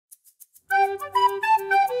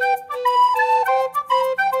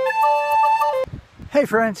Hey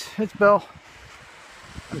friends, it's Bill.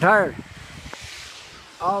 I'm tired.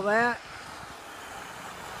 All that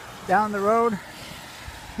down the road.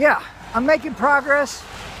 Yeah, I'm making progress,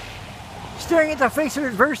 staring at the face of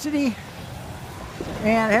adversity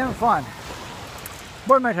and having fun.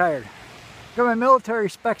 Boy, am I tired. Got my military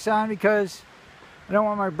specs on because I don't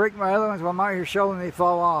want to break my other ones while I'm out here shoveling and they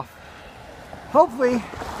fall off. Hopefully,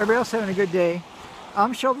 everybody else having a good day.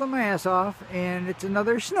 I'm shoveling my ass off and it's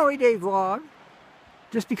another snowy day vlog.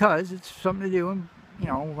 Just because it's something to do and, you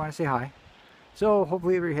know, we want to say hi. So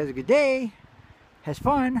hopefully everybody has a good day, has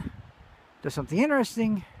fun, does something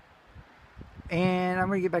interesting, and I'm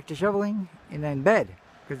going to get back to shoveling and then bed.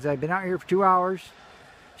 Because I've been out here for 2 hours,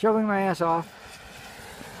 shoveling my ass off,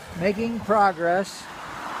 making progress.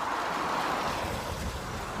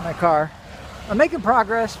 My car. I'm making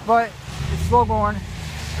progress, but it's slow going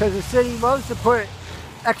because the city loves to put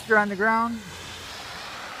extra on the ground.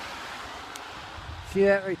 See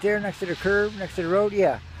that right there next to the curb, next to the road?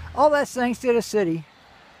 Yeah. All that's thanks to the city.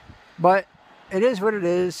 But it is what it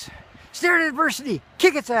is. Stare at adversity.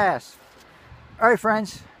 Kick its ass. Alright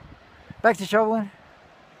friends. Back to shoveling.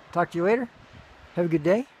 Talk to you later. Have a good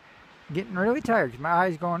day. Getting really tired. My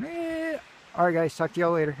eyes going, eh. Alright guys. Talk to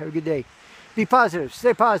y'all later. Have a good day. Be positive.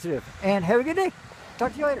 Stay positive. And have a good day.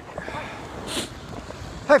 Talk to you later. Bye.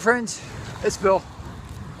 Hi friends. It's Bill.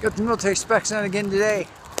 Got the military specs on again today.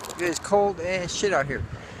 It is cold as shit out here.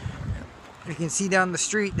 You can see down the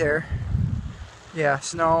street there. Yeah,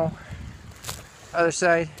 snow. Other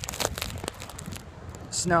side.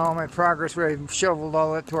 Snow. My progress where I shoveled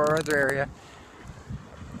all that to our other area.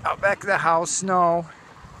 Out back of the house, snow.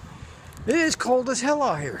 It is cold as hell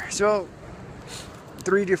out here. So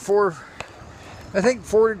 3 to 4, I think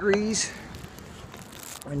 4 degrees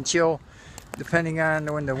and chill, depending on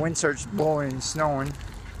when the wind starts blowing and snowing.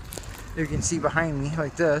 You can see behind me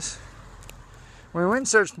like this. When the wind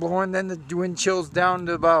starts blowing, then the wind chills down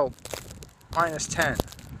to about -10.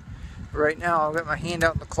 Right now, I've got my hand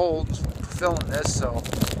out in the cold filming this, so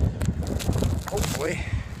hopefully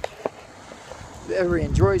everybody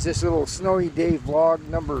enjoys this little snowy day vlog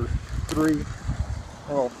number 3.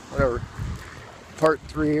 Well, whatever, part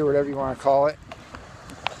 3 or whatever you want to call it.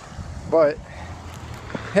 But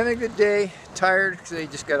having a good day. Tired because I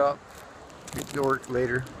just got up. Get to work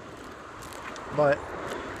later. But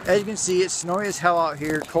as you can see, it's snowy as hell out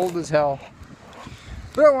here, cold as hell.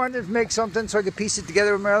 But I wanted to make something so I could piece it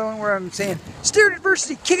together with my other one where I'm saying, stare at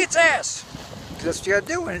adversity, kick its ass! Because that's what you gotta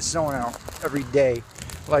do when it's snowing out every day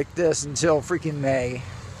like this until freaking May.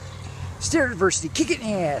 Stare at adversity, kick it in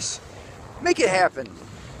the ass. Make it happen.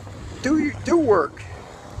 Do work.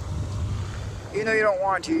 Even though you don't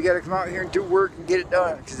want to, you gotta come out here and do work and get it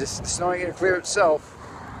done because the snow ain't gonna clear itself.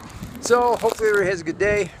 So hopefully everybody has a good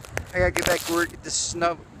day. I gotta get back to work, get this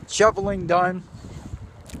shoveling done.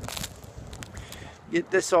 Get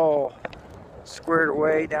this all squared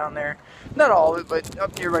away down there. Not all of it, but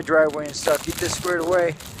up near my driveway and stuff. Get this squared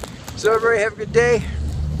away. So everybody have a good day.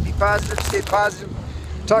 Be positive, stay positive.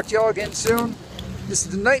 Talk to y'all again soon. This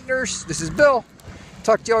is the Night Nurse. This is Bill.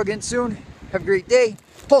 Talk to y'all again soon. Have a great day.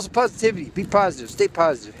 Pulse of positivity. Be positive. Stay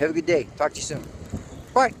positive. Have a good day. Talk to you soon.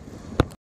 Bye.